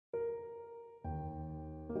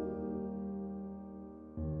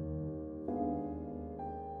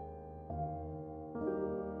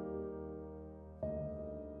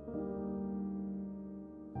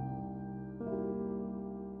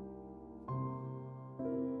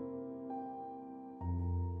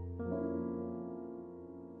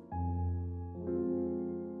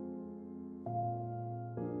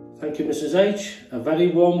Thank you, Mrs H. A very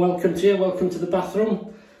warm welcome to you. Welcome to the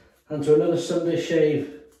bathroom and to another Sunday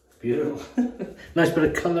shave. Beautiful. Nice bit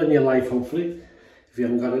of colour in your life, hopefully, if you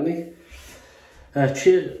haven't got any.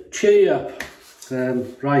 Cheer you up.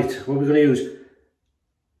 Right, what we're going to use.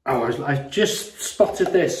 Oh, I just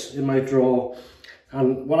spotted this in my drawer.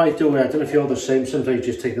 And what I do, I don't know if you're the same, sometimes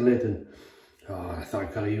you just take the lid and... Oh, I thought I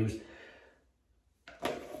could have used...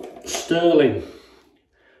 Stirling.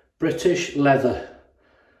 British leather.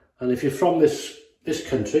 And if you're from this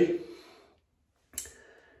country,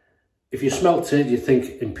 if you smelt it, you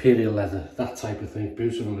think imperial leather, that type of thing.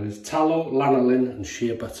 Beautiful it is. Tallow, lanolin and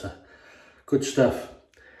shea butter. Good stuff.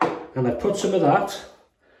 And I put some of that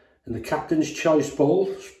in the Captain's Choice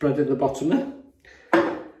bowl, spread at the bottom there.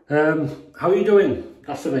 How are you doing?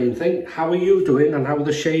 That's the main thing. How are you doing and how are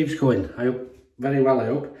the shaves going? I hope very well, I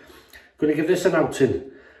hope. I'm going to give this an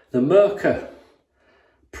outing. The Merkur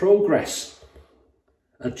Progress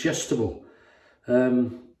Adjustable.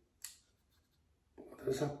 Is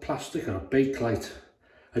that plastic or a Bakelite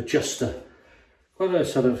adjuster? Quite a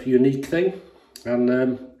sort of unique thing. And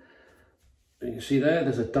you can see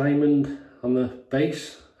there's a diamond on the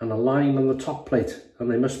base and a line on the top plate,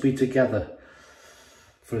 and they must be together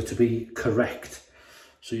for it to be correct.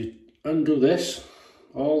 So you undo this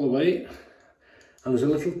all the way, and there's a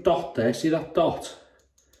little dot there. See that dot?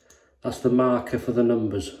 That's the marker for the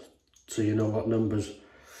numbers, so you know what numbers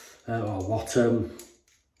or what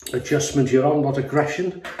adjustment you're on, what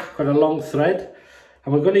aggression. Got a long thread,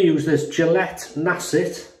 and we're going to use this Gillette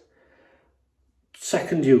Nacet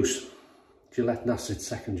second use. Gillette Nacet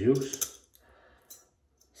second use.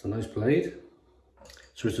 It's a nice blade.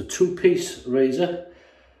 So it's a two-piece razor,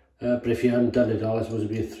 but if you haven't done it all, it's supposed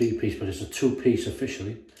to be a three-piece, but it's a two-piece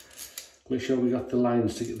officially. Make sure we got the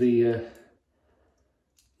lines to get the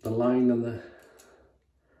line and the,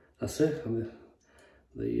 that's it, and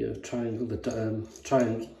the triangle,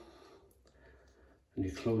 triangle, and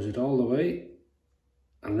you close it all the way,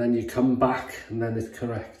 and then you come back, and then it's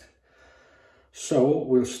correct. So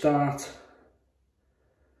we'll start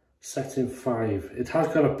setting 5. It has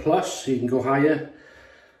got a plus, so you can go higher,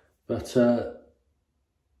 but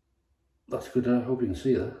that's good. I hope you can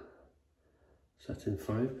see that. Setting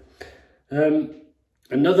 5.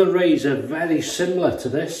 Another razor very similar to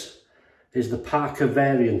this is the Parker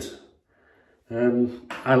variant.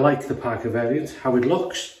 I like the Parker variant, how it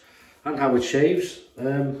looks and how it shaves,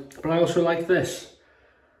 but I also like this.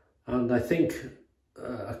 And I think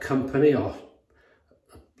a company or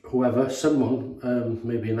whoever, someone,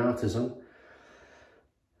 maybe an artisan,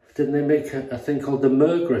 didn't they make a thing called the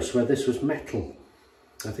Merkur where this was metal?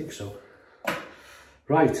 I think so.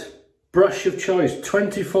 Right, brush of choice,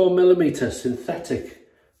 24mm synthetic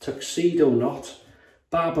tuxedo knot,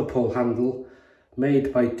 barber pole handle,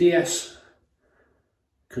 made by DSCosmetic.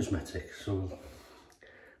 So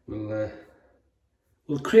we'll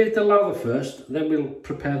create the lather first, then we'll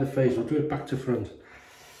prepare the face. We'll do it back to front.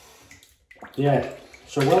 Yeah,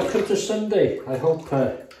 so welcome to Sunday. I hope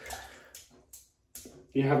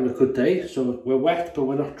you're having a good day. So we're wet, but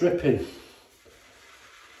we're not dripping.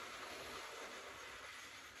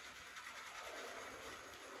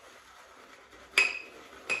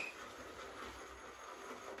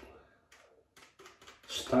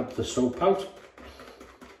 Stab the soap out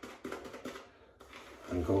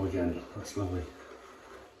and go again. That's lovely.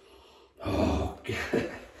 Oh,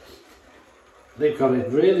 they've got it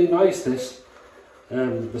really nice, this.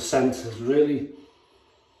 The scent is really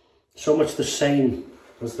so much the same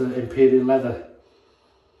as the imperial leather.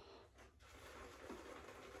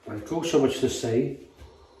 I go so much to say,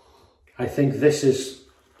 I think this is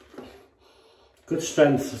good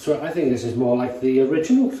strength. So I think this is more like the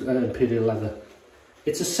original imperial leather.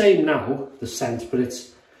 It's the same now, the scent, but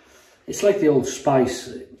it's like the Old Spice.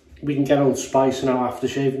 We can get Old Spice in our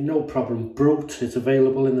aftershave, no problem. Brute, it's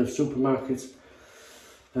available in the supermarkets.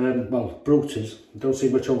 Well, Brute is. You don't see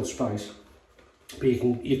much Old Spice, but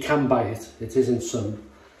you can buy it. It is in some,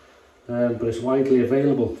 but it's widely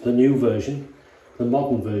available. The new version, the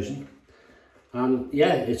modern version, and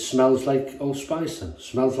yeah, it smells like Old Spice and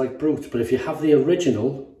smells like Brute. But if you have the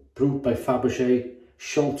original Brute by Fabergé,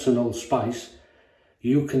 Schultz and Old Spice,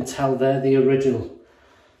 you can tell they're the original,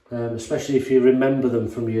 especially if you remember them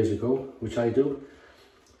from years ago, which I do.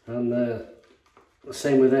 And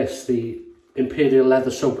same with this, the imperial leather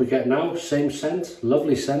soap we get now, same scent,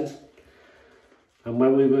 lovely scent. And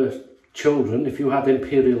when we were children, if you had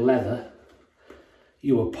imperial leather,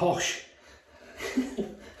 you were posh.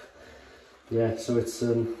 Yeah, so it's,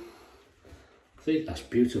 see, that's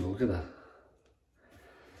beautiful, look at that.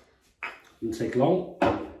 Didn't take long.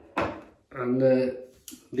 And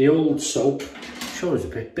the old soap sure it's a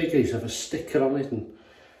bit bigger. He's have a sticker on it, and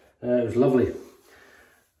it was lovely.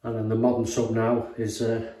 And then the modern soap now is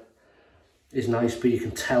nice, but you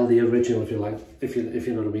can tell the original if you like, if you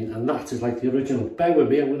know what I mean. And that is like the original. Bear with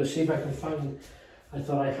me, I'm going to see if I can find. I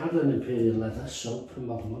thought I had an Imperial Leather soap, a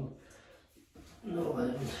modern one. No, I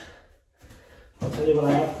haven't. I'll tell you what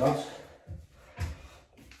I have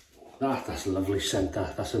got. That's a lovely scent.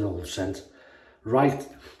 That's an old scent. Right,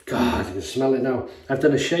 God, you can smell it now. I've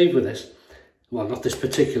done a shave with this. Well, not this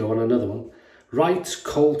particular one, another one. Wright's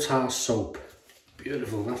Coal Tar Soap.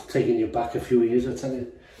 Beautiful. That's taking you back a few years, I tell you.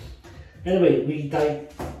 Anyway, we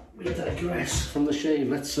digress from the shave.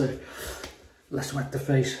 Let's wet the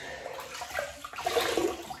face.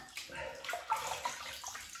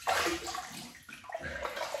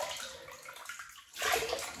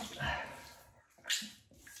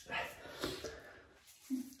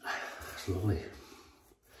 That's lovely.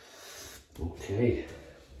 Okay.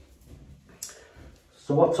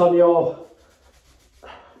 So what's on your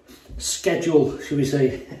schedule, should we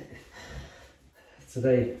say,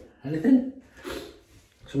 today? Anything?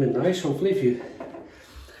 Something nice, hopefully,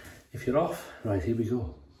 if you're off. Right, here we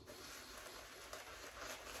go.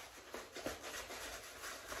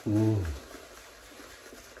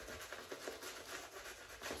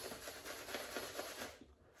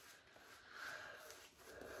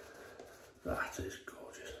 That is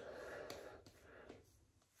gorgeous.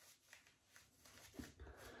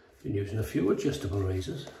 Been using a few adjustable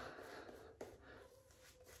razors.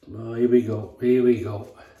 Oh, here we go, here we go.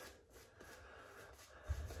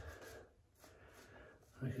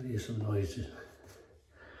 I can hear some noises.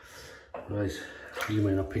 Right, you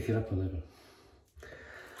may not pick it up on them.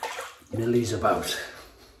 Millie's about.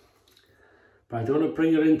 But I don't want to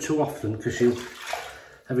bring her in too often because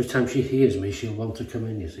every time she hears me, she'll want to come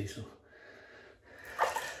in, you see, so.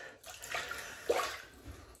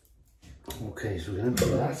 Okay, so we're going to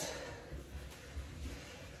empty that.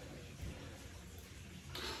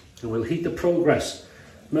 And we'll heat the Progress,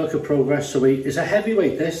 Merkur Progress. So it's a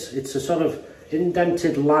heavyweight, this. It's a sort of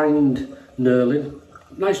indented, lined knurling.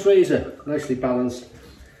 Nice razor, nicely balanced.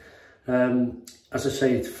 As I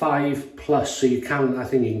say, it's 5+, so you can, I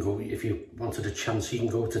think you can go, if you wanted a chance, you can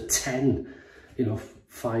go to 10, you know,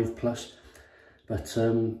 5+. But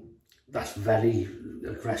that's very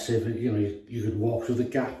aggressive. You know, you could walk through the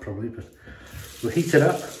gap probably, but we'll heat it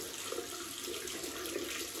up.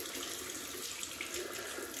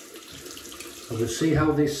 And we'll see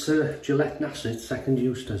how this Gillette Nacet second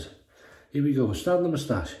use does. Here we go, we'll start on the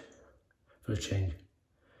moustache for a change.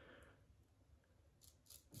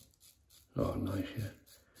 Oh, nice, yeah.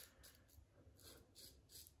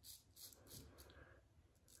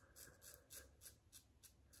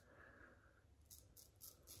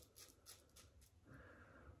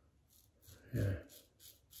 Yeah.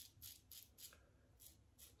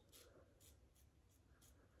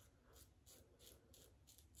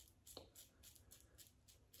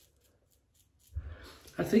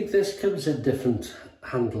 I think this comes in different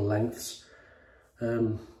handle lengths,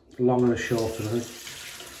 long and shorter, I think.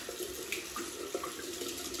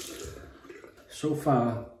 So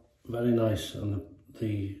far, very nice, and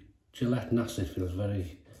the Gillette Nacet feels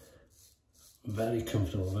very, very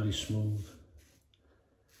comfortable, very smooth.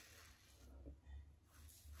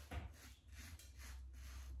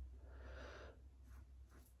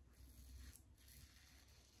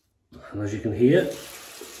 And as you can hear,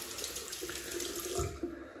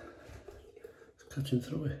 cutting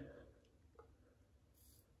through it,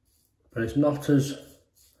 but it's not as,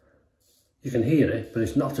 you can hear it, but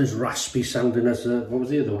it's not as raspy sounding as what was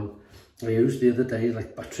the other one I used the other day,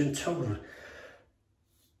 like battering tower.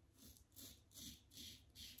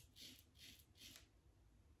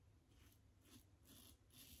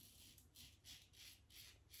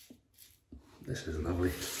 This is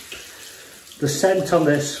lovely. The scent on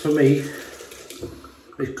this for me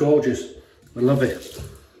is gorgeous. I love it.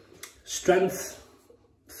 Strength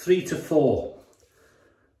 3 to 4,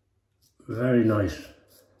 very nice.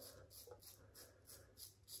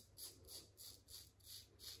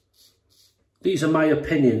 These are my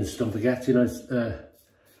opinions, don't forget, you know,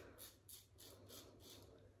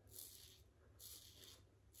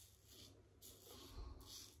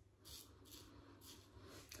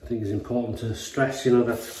 I think it's important to stress, you know,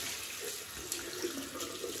 that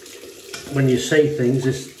when you say things,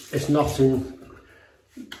 it's not sort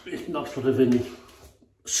of in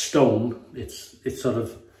stone. It's sort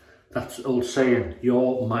of, that old saying,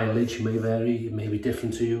 your mileage may vary, it may be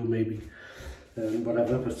different to you, maybe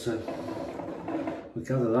whatever, but we'll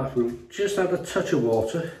gather that. We'll just add a touch of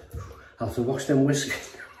water. I'll have to wash them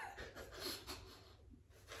whiskers.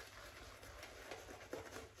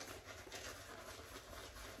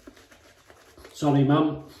 Sorry,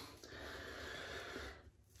 Mum.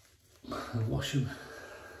 I'll wash them.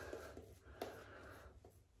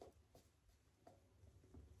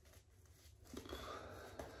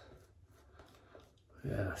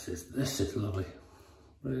 Yeah, this is lovely.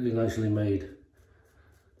 Really nicely made.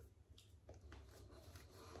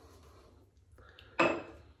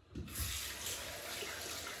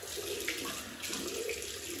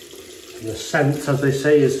 The scent, as they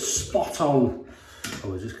say, is spot on. Oh,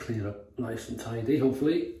 we'll just clean up nice and tidy,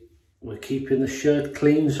 hopefully. We're keeping the shirt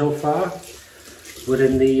clean so far. We're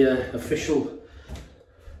in the official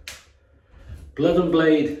Blood and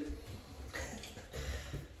Blade.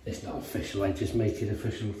 It's not official, I just make it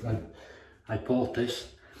official. I bought this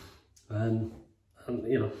and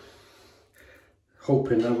you know,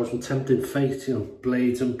 hoping I wasn't tempting fate, you know,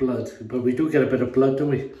 blades and blood. But we do get a bit of blood, don't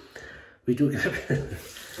we? We do get a bit.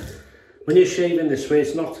 When you're shaving this way,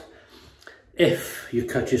 it's not if you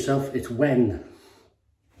cut yourself, it's when.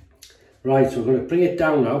 Right, so we're going to bring it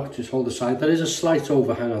down now, just hold the side. There is a slight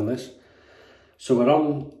overhang on this. So we're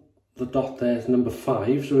on the dot there, it's number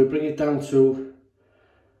 5. So we bring it down to,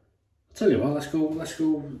 I'll tell you what, let's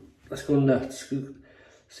go nuts.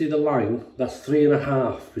 See the line? That's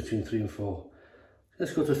 3.5 between 3 and 4.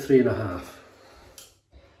 Let's go to 3.5.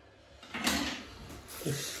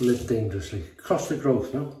 This slid dangerously. Cross the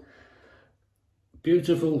growth now.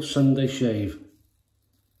 Beautiful Sunday shave.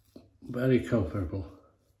 Very comfortable.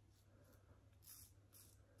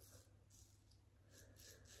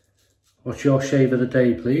 What's your shave of the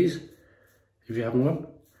day, please? If you haven't one.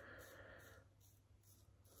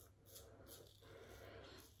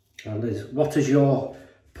 And what is your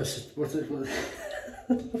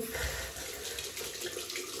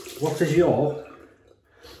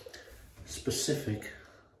specific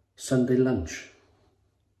Sunday lunch?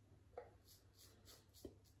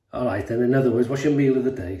 All right, then, in other words, what's your meal of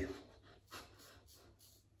the day?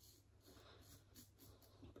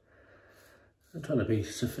 I'm trying to be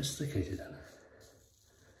sophisticated.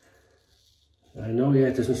 I know, yeah,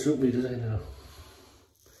 it doesn't suit me, does it? No.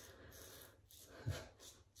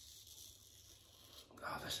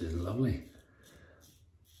 Oh, this is lovely.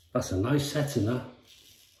 That's a nice setting, that.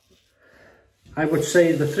 I would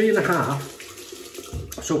say the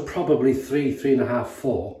 3.5, so probably 3.5,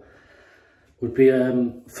 4. Would be,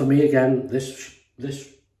 for me again, this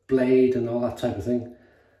blade and all that type of thing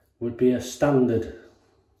would be a standard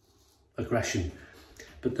aggression.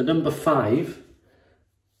 But the number 5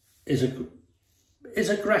 is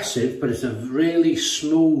aggressive, but it's a really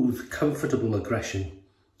smooth, comfortable aggression.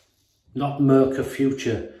 Not Merkur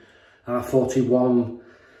Future R41,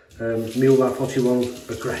 Mule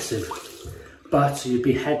R41 aggressive. But you'd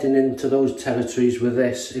be heading into those territories with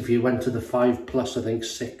this if you went to the 5+, I think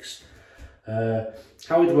 6.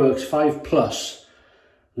 How it works, 5+,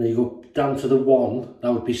 and then you go down to the 1,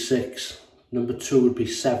 that would be 6. Number 2 would be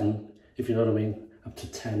 7, if you know what I mean, up to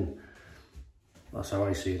 10. That's how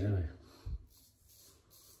I see it, anyway.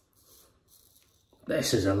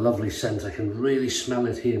 This is a lovely scent. I can really smell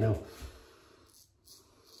it here now.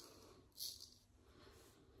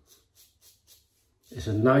 It's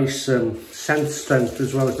a nice scent strength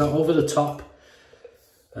as well. It's not over the top,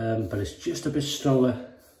 but it's just a bit stronger.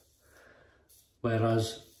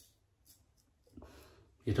 Whereas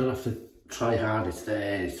you don't have to try hard, it's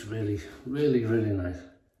there. It's really, really, really nice.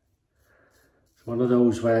 It's one of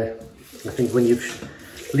those where I think when you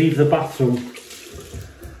leave the bathroom,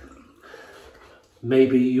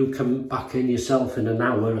 maybe you come back in yourself in an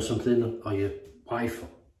hour or something, or your wife or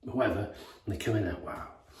whoever, and they come in and wow.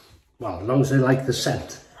 Well, as long as they like the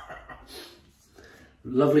scent.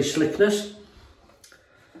 Lovely slickness.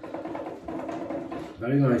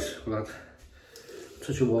 Very nice. We'll add a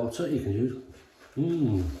touch of water you can use.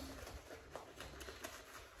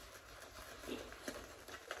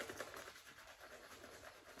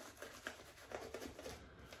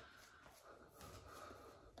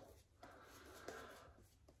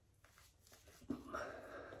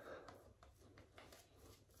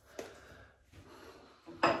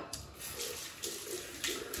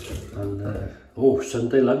 And oh,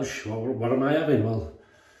 Sunday lunch, what am I having? Well,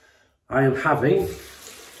 I am having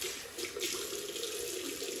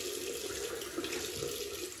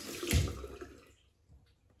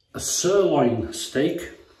a sirloin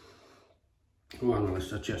steak. Oh, hang on,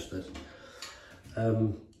 let's adjust this.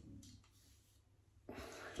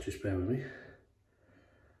 Just bear with me.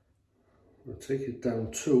 We'll take it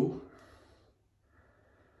down to,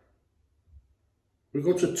 we'll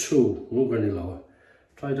go to 2, we won't go any lower.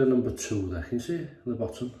 Try the number 2 there, can you see it on the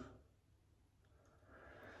bottom?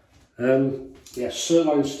 Yeah,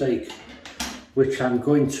 sirloin steak, which I'm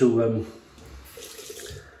going to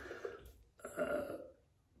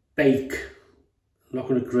bake. I'm not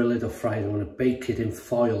going to grill it or fry it. I'm going to bake it in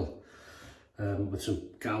foil with some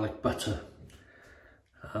garlic butter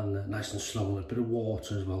and nice and slow, and a bit of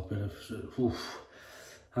water as well. A bit of oof.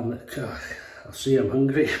 And I'll see I'm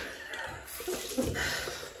hungry.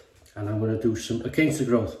 And I'm going to do some against the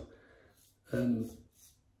growth.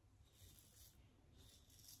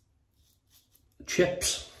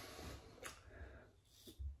 Chips.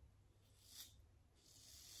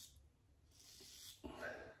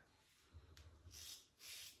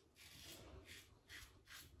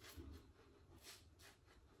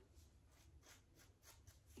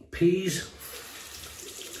 Peas,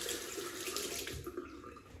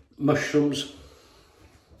 mushrooms,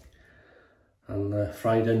 and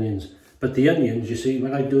fried onions. But the onions, you see,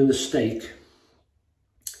 when I'm doing the steak,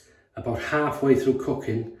 about halfway through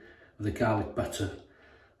cooking with the garlic butter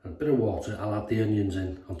and a bit of water, I'll add the onions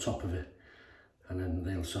in on top of it, and then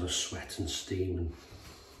they'll sort of sweat and steam.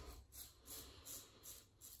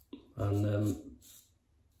 And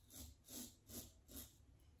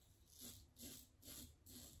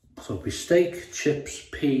so it'll be steak, chips,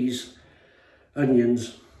 peas,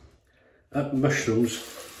 onions, mushrooms,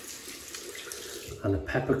 and a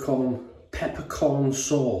peppercorn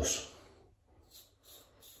sauce.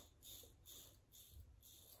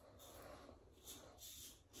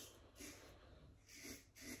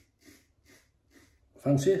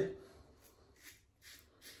 Fancy it?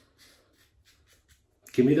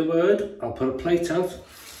 Give me the word, I'll put a plate out.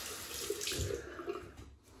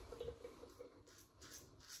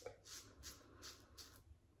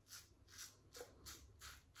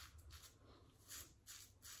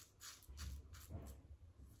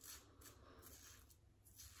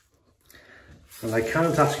 And I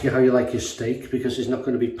can't ask you how you like your steak, because it's not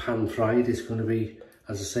going to be pan fried. It's going to be,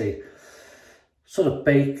 as I say, sort of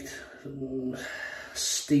baked,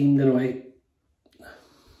 steamed in a way.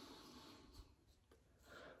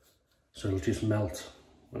 So it'll just melt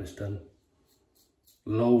when it's done.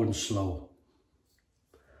 Low and slow.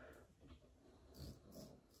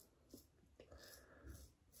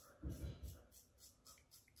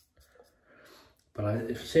 But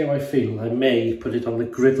if see how I feel, I may put it on the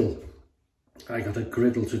griddle. I got a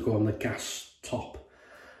griddle to go on the gas top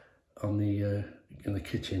on the in the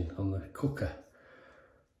kitchen, on the cooker,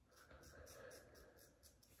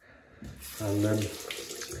 and then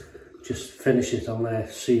just finish it on there,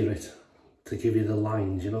 sear it to give you the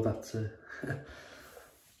lines, you know, that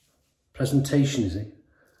presentation, is it?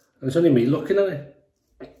 It's only me looking at it.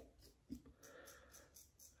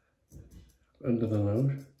 Under the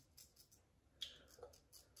nose.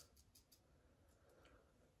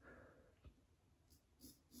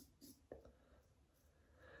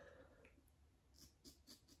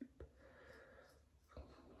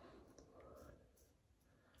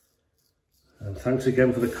 And thanks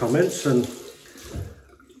again for the comments, and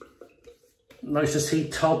nice to see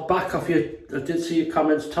Todd back off your, I did see your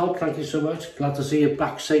comments, Todd, thank you so much. Glad to see you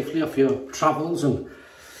back safely off your travels, and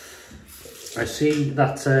I see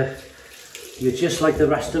that you're just like the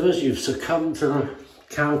rest of us. You've succumbed to the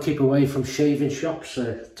can't keep away from shaving shops.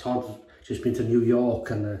 Todd just been to New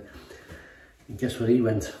York, and guess where he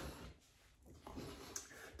went?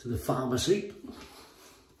 To the pharmacy.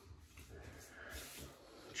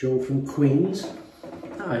 Joe from Queens.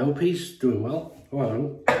 I hope he's doing well. Well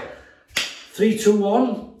done. 3, 2,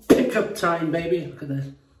 1. Pickup time, baby. Look at this.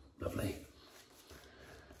 Lovely.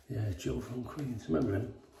 Yeah, Joe from Queens. Remember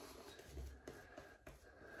him?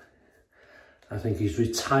 I think he's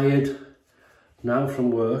retired now from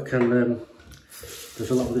work, and there's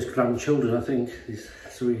a lot of his grandchildren, I think.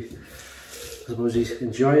 So I suppose he's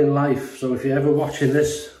enjoying life. So if you're ever watching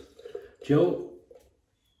this, Joe,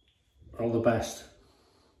 all the best.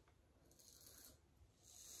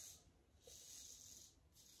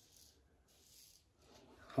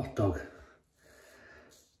 Hot dog.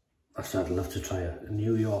 That's what I'd love to try, a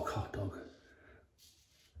New York hot dog.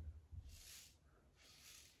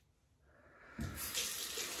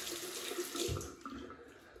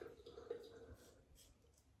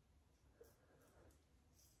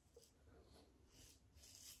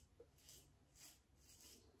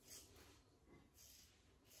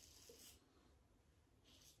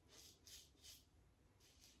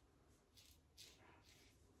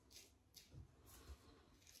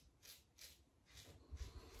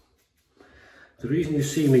 The reason you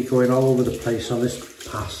see me going all over the place on this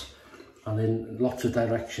pass and in lots of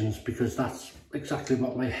directions, because that's exactly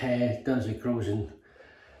what my hair does. It grows in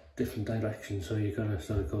different directions, so you've got to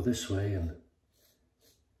sort of go this way, and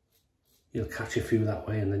you'll catch a few that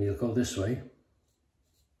way, and then you'll go this way.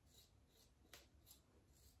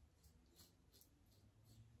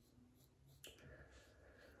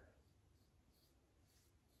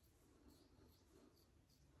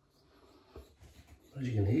 As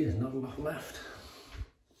you can hear, there's not a lot left.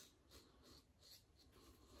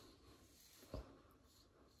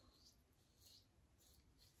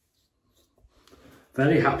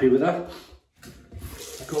 Very happy with that.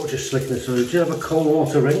 Gorgeous slickness. So just have a cold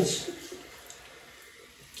water rinse.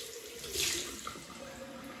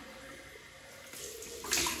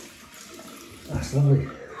 That's lovely.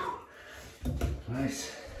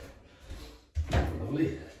 Right.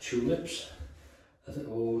 Lovely. Tulips.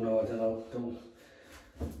 Oh no, I don't know. Don't.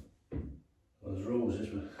 Well, there's roses,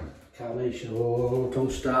 but carnation. Oh, don't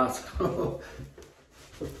start.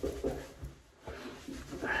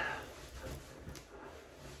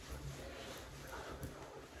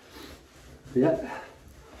 Yeah,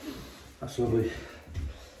 that's lovely.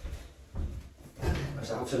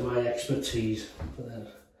 That's out of my expertise, but then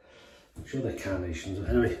I'm sure they're carnations.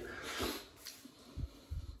 Anyway,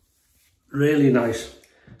 really nice.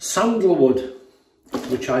 Sandalwood,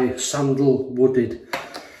 which I sandalwooded.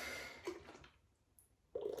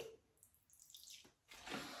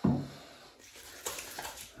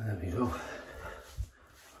 There we go.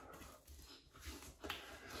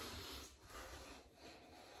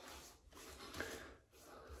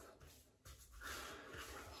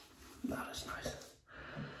 That is nice.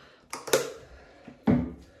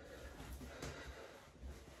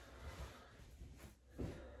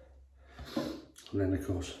 And then of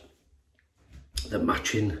course the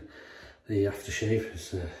matching, the aftershave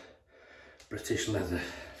is British leather.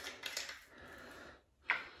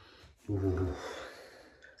 Ooh.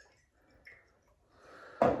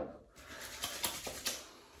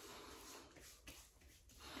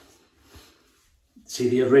 See,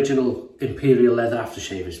 the original imperial leather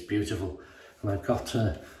aftershave is beautiful, and I've got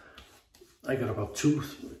I got about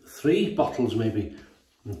 3 bottles maybe,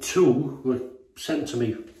 and 2 were sent to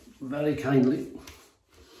me very kindly.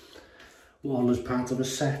 One as part of a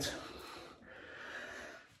set,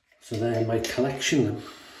 so they're in my collection.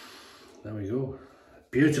 There we go,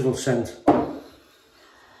 beautiful scent.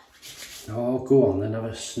 Oh, go on then, have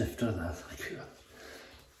a snifter of that.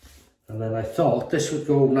 And then I thought this would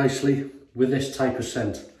go nicely with this type of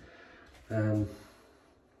scent, the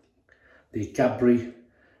Gabri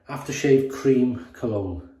Aftershave Cream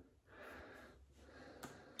Cologne.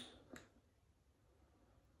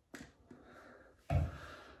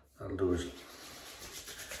 That'll do it.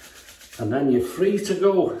 And then you're free to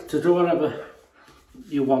go to do whatever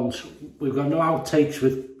you want. We've got no outtakes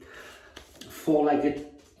with 4-legged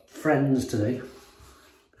friends today.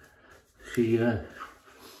 She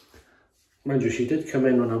mind you, she did come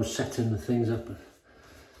in when I was setting the things up.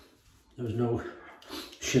 There was no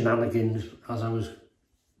shenanigans as I was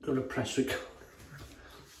going to press record.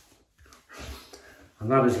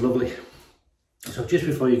 And that is lovely. So just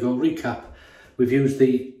before you go, recap. We've used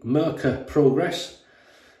the Merkur Progress,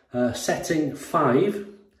 setting 5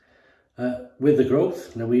 with the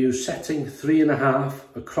growth. Now we use setting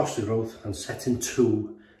 3.5 across the growth and setting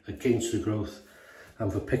 2 against the growth.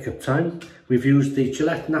 And for pickup time, we've used the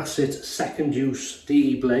Gillette Nacet second use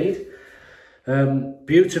DE blade.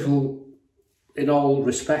 Beautiful in all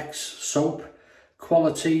respects: soap,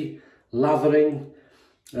 quality, lathering,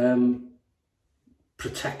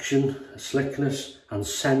 protection, slickness and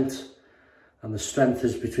scent. And the strength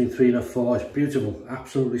is between 3 and a 4. It's beautiful,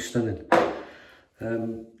 absolutely stunning.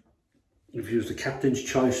 We've used the Captain's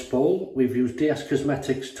Choice bowl. We've used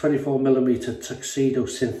DSCosmetic's 24mm Tuxedo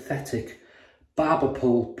synthetic Barber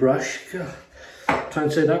pull brush. God, try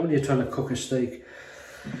and say that when you're trying to cook a steak.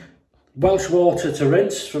 Welsh water to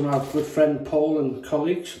rinse from our good friend Paul and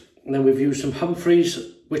colleagues. And then we've used some Humphrey's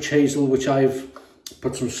Witch Hazel, which I've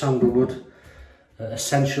put some sandalwood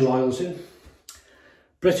essential oils in.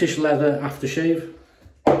 British leather aftershave.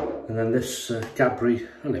 And then this Gabri,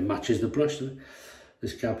 and it matches the brush, doesn't it?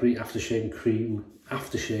 This Gabri Aftershave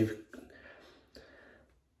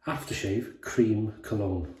Cream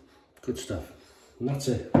Cologne. Good stuff. And that's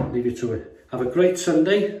it. Leave you to it. Have a great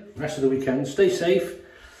Sunday, rest of the weekend. Stay safe.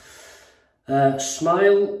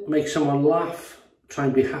 Smile, make someone laugh. Try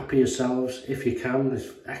and be happy yourselves if you can.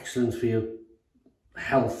 It's excellent for your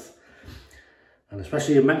health, and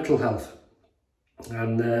especially your mental health.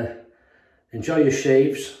 And enjoy your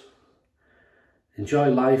shaves. Enjoy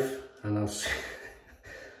life, and I'll see.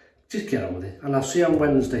 Just get on with it. And I'll see you on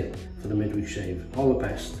Wednesday for the midweek shave. All the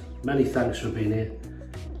best. Many thanks for being here,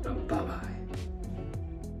 and bye-bye.